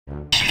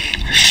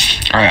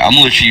Alright, I'm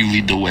gonna let you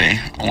lead the way.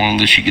 I wanna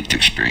let you get the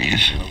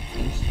experience.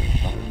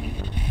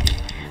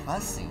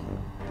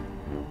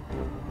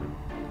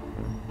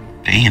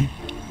 Damn.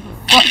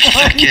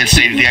 I can't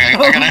say anything.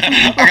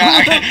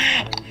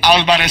 I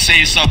was about to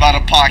say something out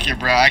of pocket,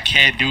 bro. I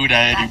can't do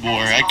that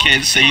anymore. I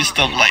can't say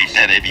stuff like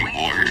that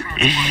anymore.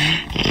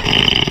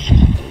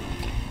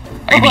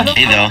 I can be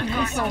gay though.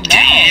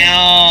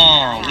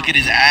 Damn! Look at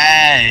his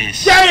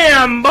ass.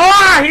 Damn,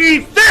 boy,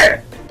 he's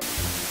thick.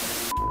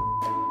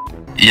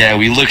 Yeah,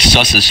 we look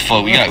sus as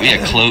fuck. We got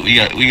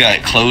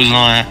clothes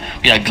on.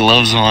 We got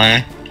gloves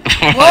on.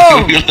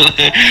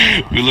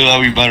 we look like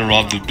we about to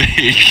rob the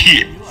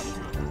bank.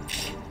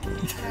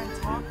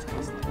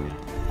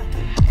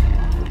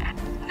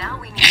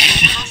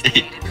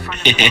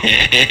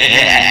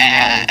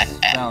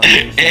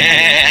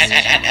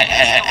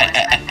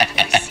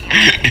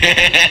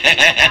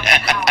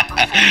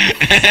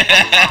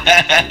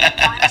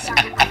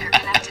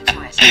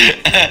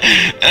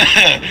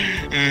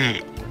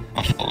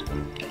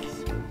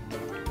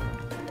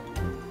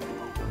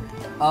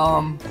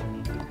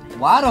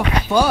 Why the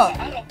fuck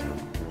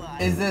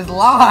is this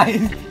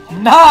line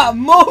not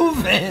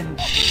moving?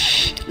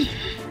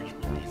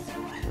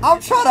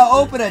 I'm trying to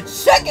open a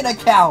checking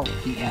account.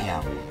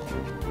 Yeah.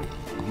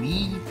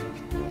 We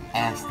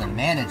asked the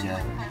manager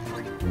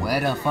where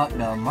the fuck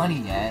the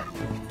money at,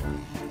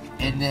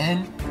 and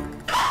then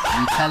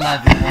we tell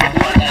everyone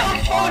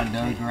it's on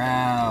the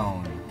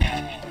ground.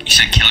 You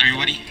said kill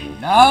everybody?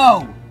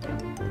 No!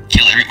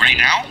 Kill everybody right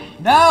now?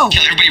 No!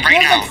 Kill everybody right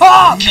now! There's a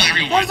cop! Kill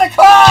everyone! There's a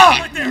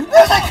cop!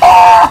 There's a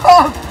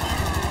cop!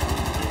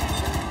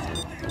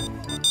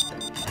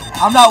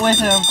 I'm not with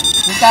him.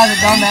 This guy's a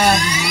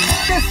dumbass.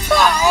 Just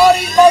shot all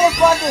these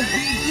motherfuckers!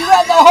 You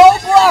got the whole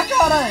block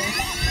on us!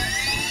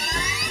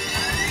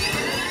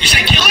 You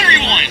said kill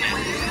everyone!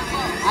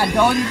 I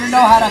don't even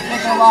know how to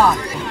pick a lock.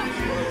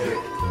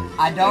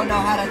 I don't know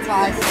how to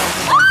tie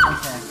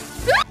something.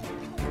 Okay.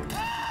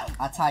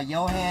 I tie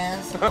your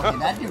hands. Okay,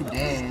 that dude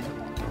dead.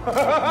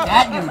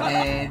 That dude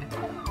dead.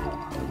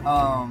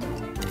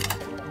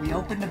 We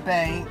open the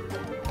bank.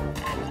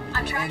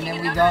 And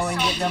then we go and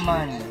get the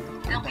money.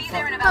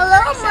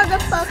 Hello,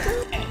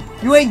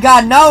 motherfucker. You ain't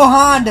got no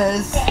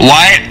Hondas.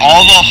 Why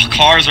all the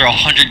cars are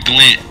 100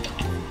 glint?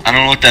 I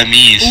don't know what that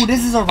means. Ooh,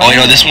 this is a Oh,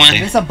 yo, this one?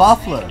 This is a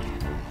Buffalo.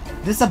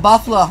 This is a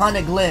Buffalo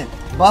 100 glint.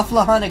 Buffalo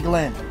 100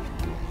 glint.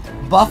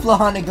 Buffalo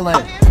 100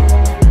 glint.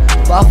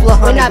 Buffalo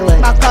 100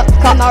 glint.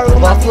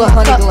 Buffalo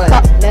 100 glint.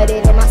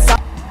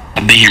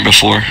 I've been here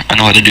before. I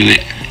know how to do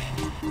it.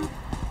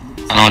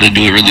 I know how to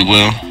do it really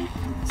well.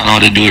 I know how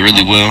to do it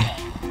really well.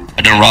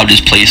 I done robbed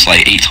this place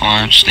like 8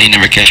 times. They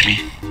never catch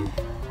me.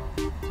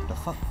 The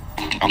fuck?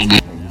 I'm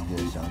good.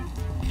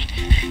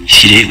 You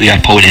see this? We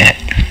gotta pull that.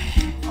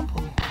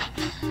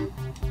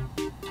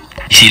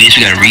 You see this?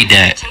 We gotta read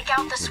that. Take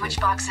out the switch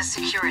box's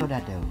security. What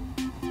that do?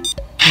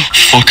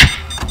 Fuck.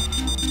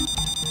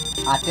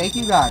 I think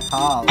you got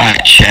called.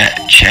 Alright,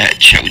 chat.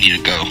 We need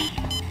to go.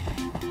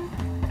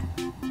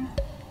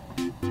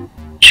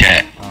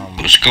 Chat.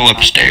 Let's go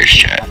upstairs,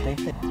 chat.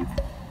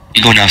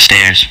 You going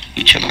downstairs.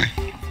 You chilling.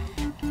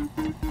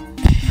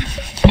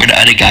 Where the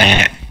other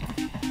guy at?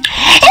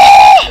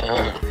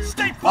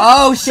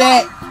 Oh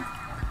shit!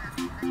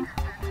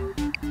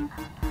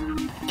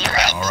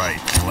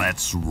 Alright,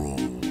 let's roll.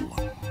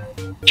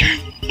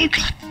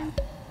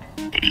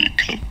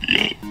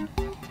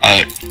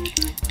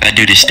 That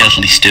dude is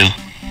stealthily still.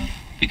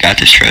 We got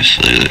this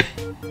trust.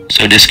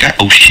 So this guy,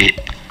 oh shit.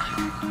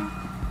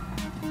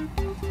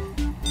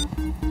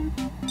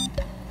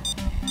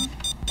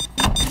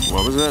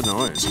 What was that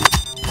noise?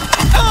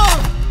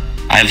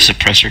 I have a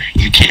suppressor.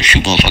 You can't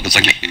shoot motherfuckers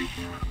like me.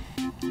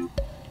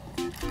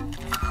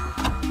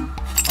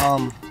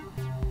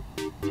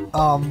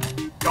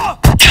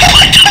 What What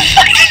the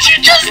fuck did you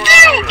just do?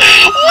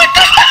 What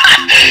the fuck?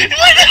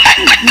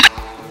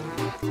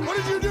 What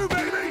did you do,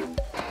 baby?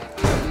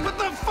 What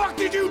the fuck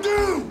did you do?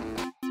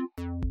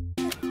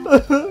 I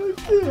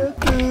can't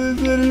do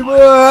this anymore.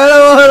 I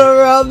don't want to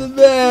rob the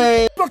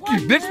bank. Fuck you,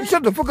 bitch.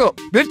 Shut the fuck up,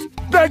 bitch.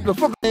 Back the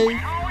fuck up. I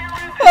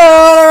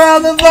don't want to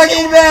rob the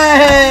fucking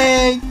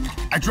bank.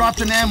 I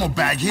dropped an ammo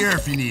bag here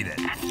if you need it.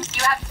 You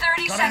have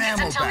 30 Got an seconds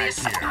ammo until the bag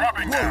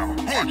assembly.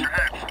 here.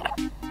 Hey,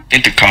 I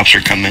think the cops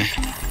are coming.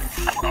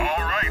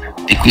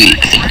 I think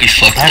we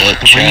fucked up,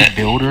 Three chat.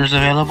 builders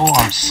available?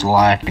 I'm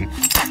slacking.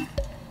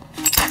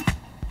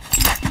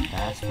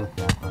 That's what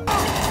that was.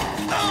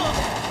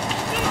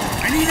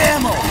 I need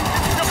ammo.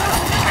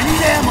 I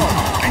need ammo.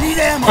 I need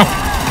ammo.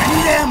 I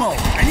need ammo.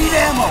 I need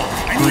ammo.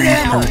 I need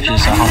ammo. I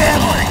need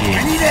ammo.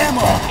 I need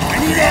ammo. I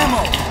need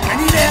ammo. I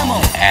need ammo.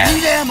 I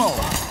need ammo.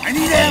 I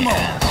need ammo.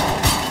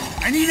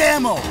 I need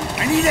ammo.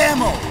 I need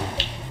ammo.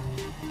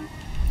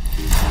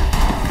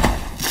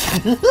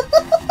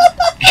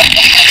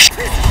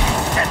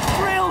 That's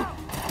real.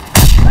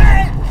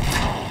 Hey!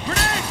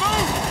 Grenade,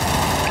 move!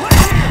 Right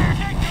here!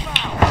 Take them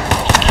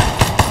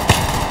out!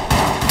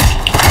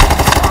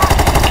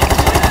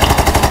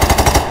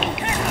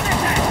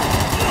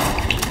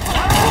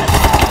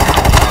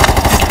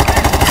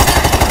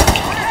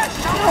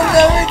 You'll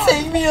never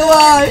take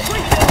alive!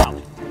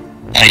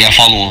 Yeah,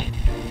 follow him.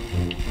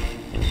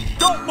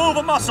 Don't move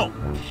a muscle.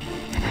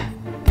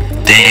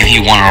 Damn, he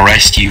wanna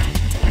arrest you.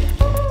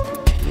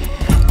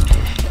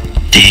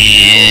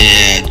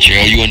 Damn,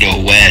 Gerald, you in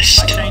the West.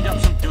 I chained up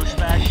some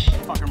douchebag.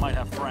 Fucker might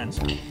have friends.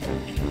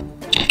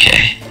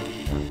 Okay.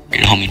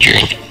 You're the homie,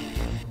 Gerald.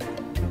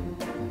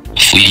 I'll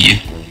flee you.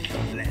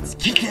 Let's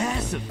kick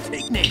ass and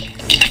take names.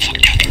 Get the fuck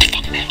down, get the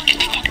fuck down, get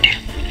the fuck down.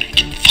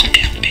 Get the fuck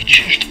down,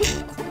 bitch.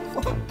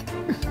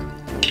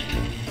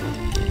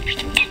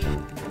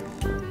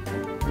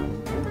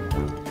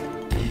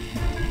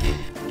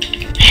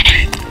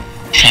 Alright.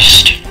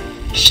 Trust.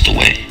 This is the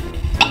way.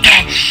 Fuck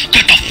down!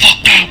 Get the fuck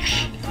down!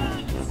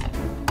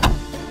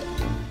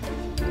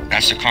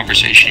 That's the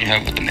conversation you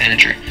have with the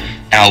manager.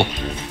 Now,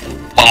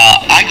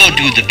 while I go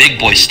do the big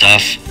boy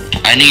stuff,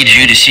 I need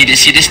you to see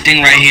this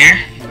thing right here.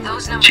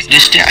 See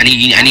this thing? I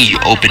need you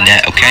to open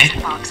that, okay?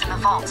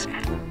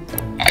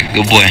 Alright,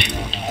 good boy.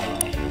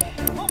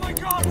 Oh my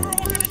god, we're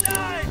all gonna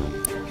die!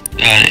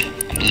 Got it.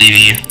 I'm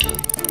believing you.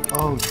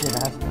 Oh shit, I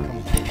have to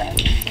come back.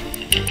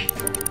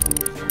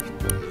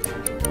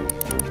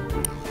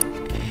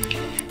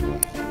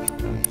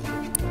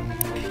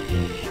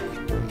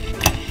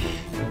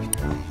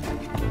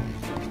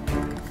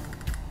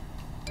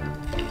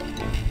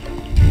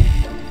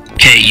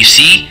 Okay, you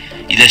see?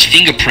 There's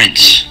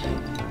fingerprints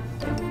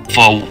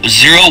for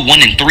 0,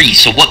 1, and 3.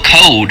 So what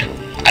code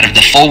out of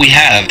the 4 we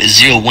have is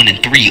 0, 1,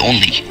 and 3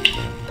 only?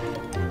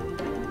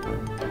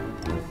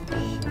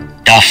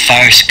 The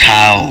first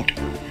code.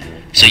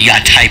 So you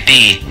gotta type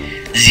in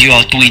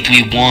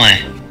 0331.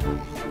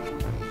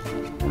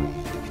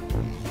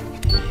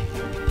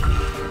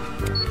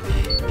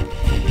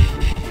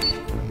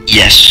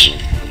 Yes.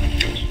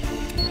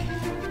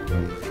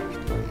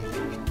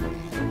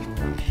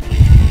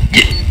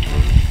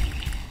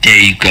 There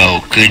you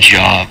go. Good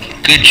job.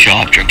 Good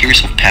job, Joe. Give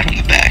yourself a pat on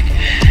the back.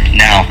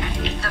 Now,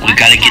 we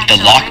gotta get the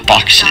lock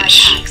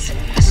boxes.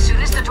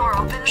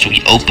 So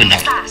we open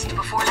them.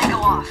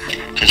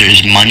 Because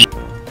there's money.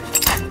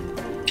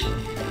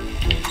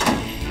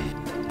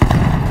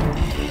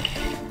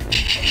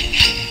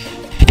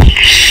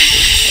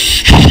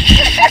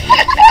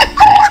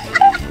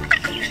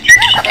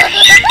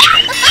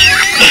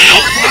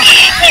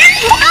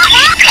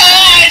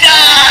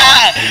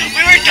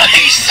 We were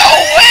doing so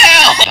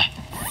well!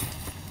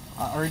 I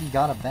already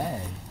got a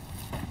bag.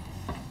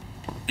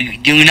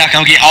 You're not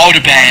gonna get all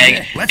the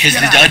bag, because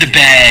the other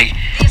bag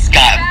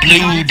got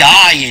blue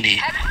dye in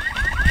it.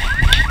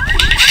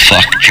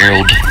 Fuck,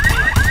 Gerald.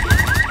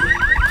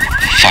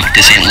 Fuck,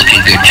 this ain't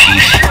looking good,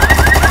 Chief.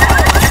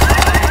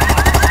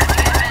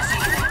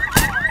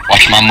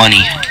 Watch my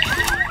money.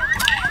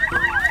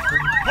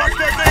 Watch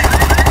that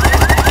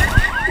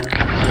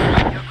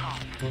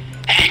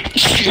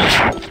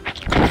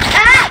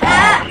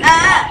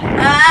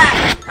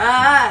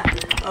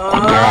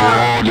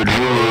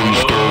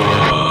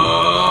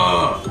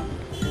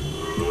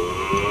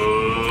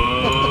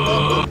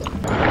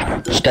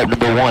Step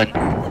number 1,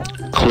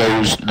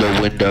 close the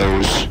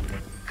windows.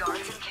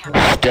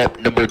 Step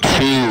number 2.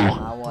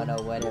 I want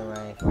a wedding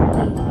ring.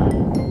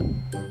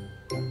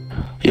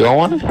 You don't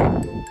want it?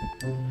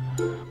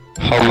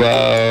 How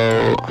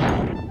about...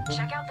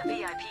 Check out the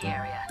VIP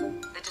area.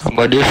 How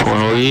about this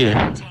one over here?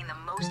 Contain the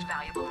most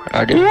valuable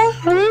I do that?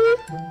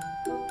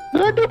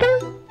 Did I do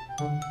that?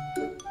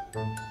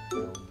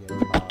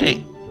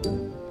 Hey.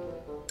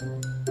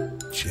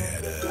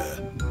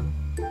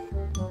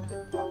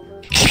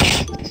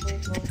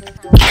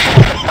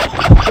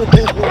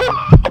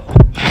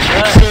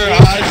 Sir,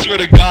 I swear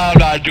to God I'm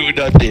not doing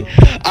nothing.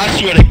 I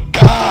swear to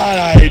God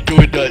I ain't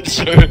doing nothing,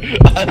 sir.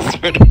 I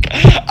swear to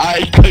God I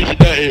ain't touching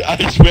nothing.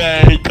 I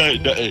swear I ain't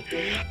touching nothing.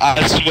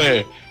 I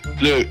swear.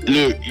 Look,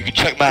 you can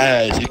check my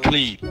ass. It's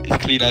clean. It's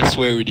clean, I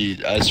swear it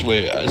is. I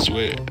swear. I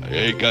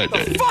ain't got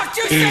nothing. fuck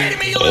you say to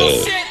me, you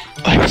little shit!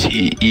 I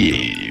see,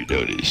 yeah, you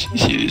know this. You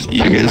see this?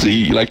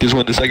 You like this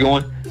one, the second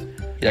one?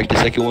 You like the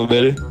second one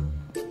better?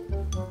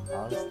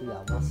 Honestly,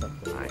 I want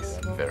something. Nice,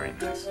 very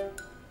nice.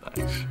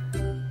 Nice.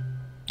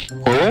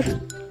 What?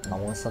 I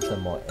want something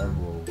more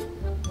emerald.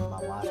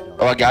 My wife don't.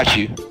 Oh, I got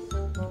you.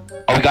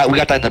 Oh, we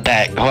got that in the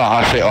back. Hold on,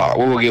 I'll say.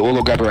 We'll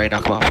go grab it right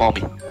now. Come on, follow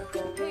me.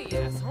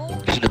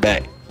 It's in the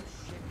back.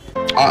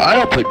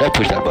 Don't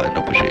push that button.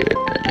 Don't push it.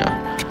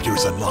 Yeah.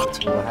 Computer's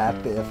unlocked. What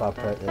happens if I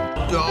press it?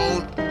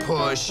 Don't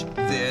push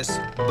this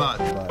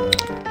button.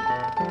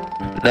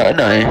 No.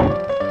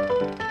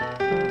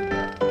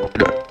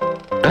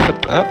 That's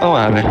what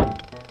happened.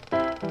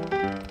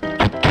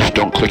 Just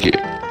don't click it.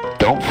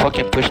 Don't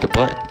fucking push the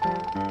button.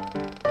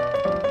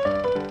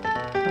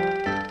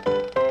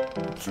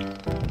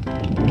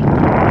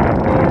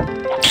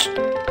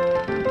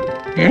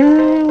 Yeah, you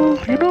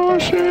know what I'm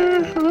saying?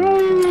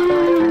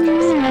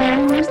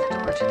 Close the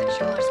door to the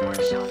jeweler's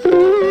workshop.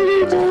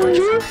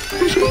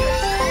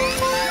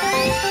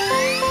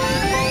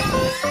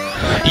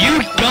 You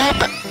dumb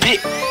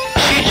bitch!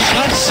 She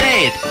just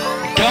said,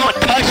 don't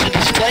touch the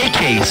display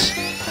case.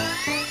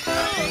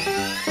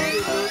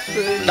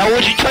 Now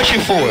what'd you touch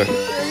it for?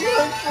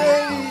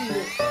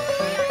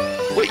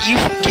 What? you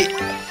get.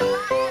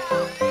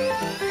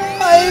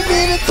 I ain't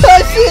mean to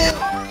touch it!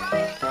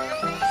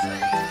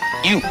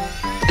 You.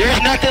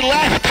 There's nothing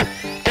left.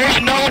 There's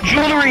no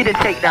jewelry to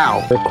take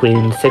now.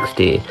 Queen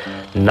 60,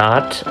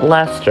 not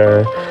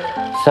Lester.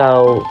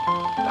 So,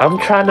 I'm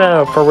trying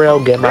to, for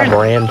real, get my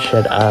brand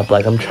shit up.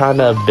 Like, I'm trying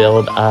to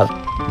build up.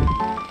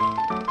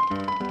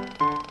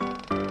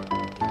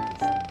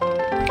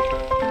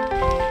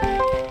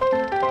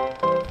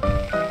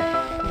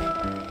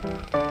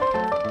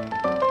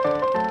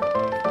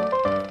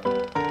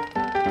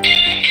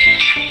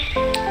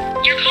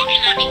 Your call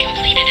cannot be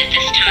completed at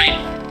this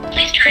time.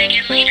 Please try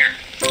again later.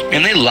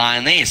 And they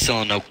lying. They ain't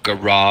selling no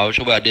garage.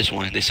 What about this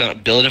one? They selling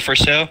a building for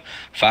sale.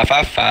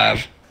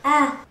 555.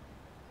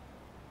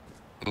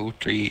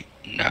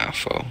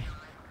 0394.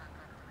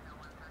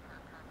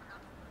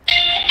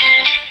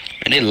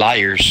 And they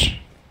liars.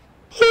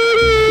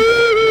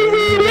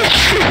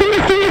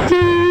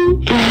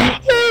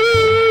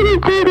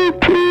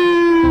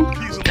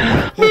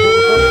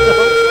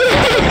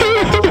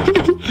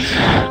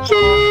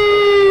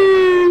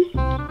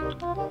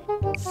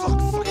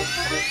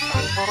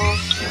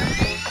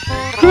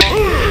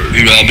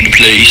 You robbing the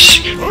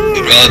place. You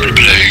robbing the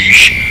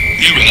place.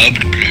 You robbing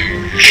the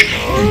place. You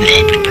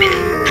robbing the place.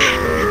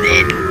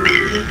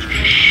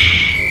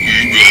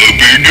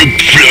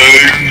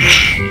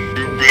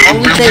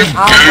 Only thing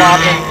I'm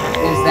robbing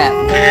is that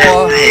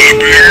poor.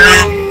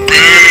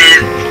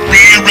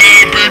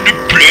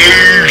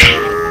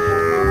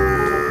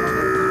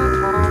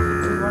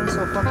 Why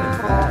so fucking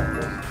fast?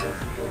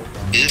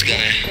 This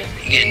guy,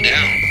 he getting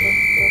down.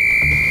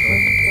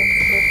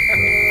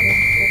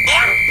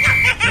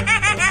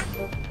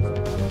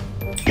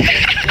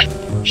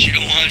 She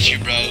don't want you,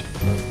 bro.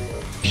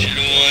 She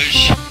don't want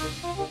you.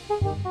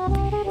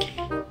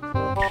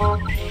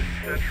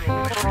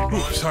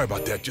 Ooh, sorry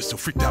about that. Just so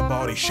freaked out by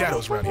all these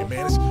shadows around here,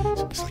 man. It's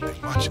like they're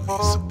watching me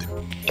or something.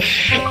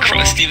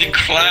 Krusty the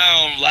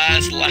Clown,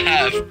 last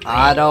laugh.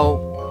 I don't.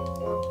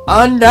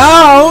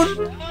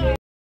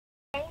 Unknown!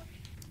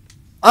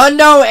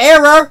 Unknown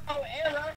error!